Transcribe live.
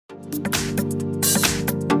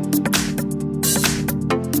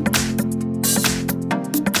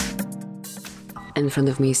In front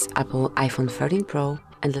of me is Apple iPhone 13 Pro,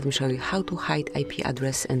 and let me show you how to hide IP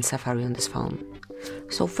address in Safari on this phone.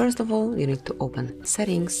 So first of all, you need to open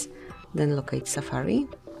Settings, then locate Safari.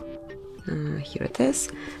 Here it is,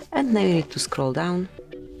 and now you need to scroll down,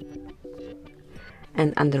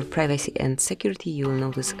 and under Privacy and Security you will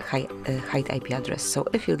notice Hide IP Address. So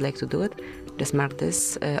if you'd like to do it, just mark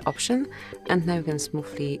this option, and now you can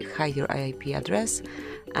smoothly hide your IP address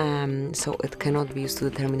so it cannot be used to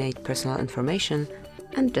terminate personal information,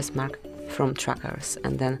 and just mark From Trackers,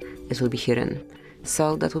 and then it will be hidden.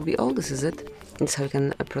 So that will be all. This is it. It's how you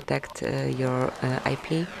can protect your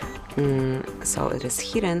IP, so it is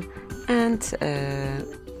hidden, and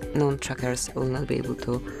known trackers will not be able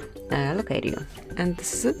to locate you. And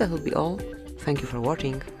this is it. That will be all. Thank you for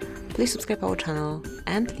watching. Please subscribe our channel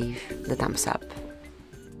and leave the thumbs up.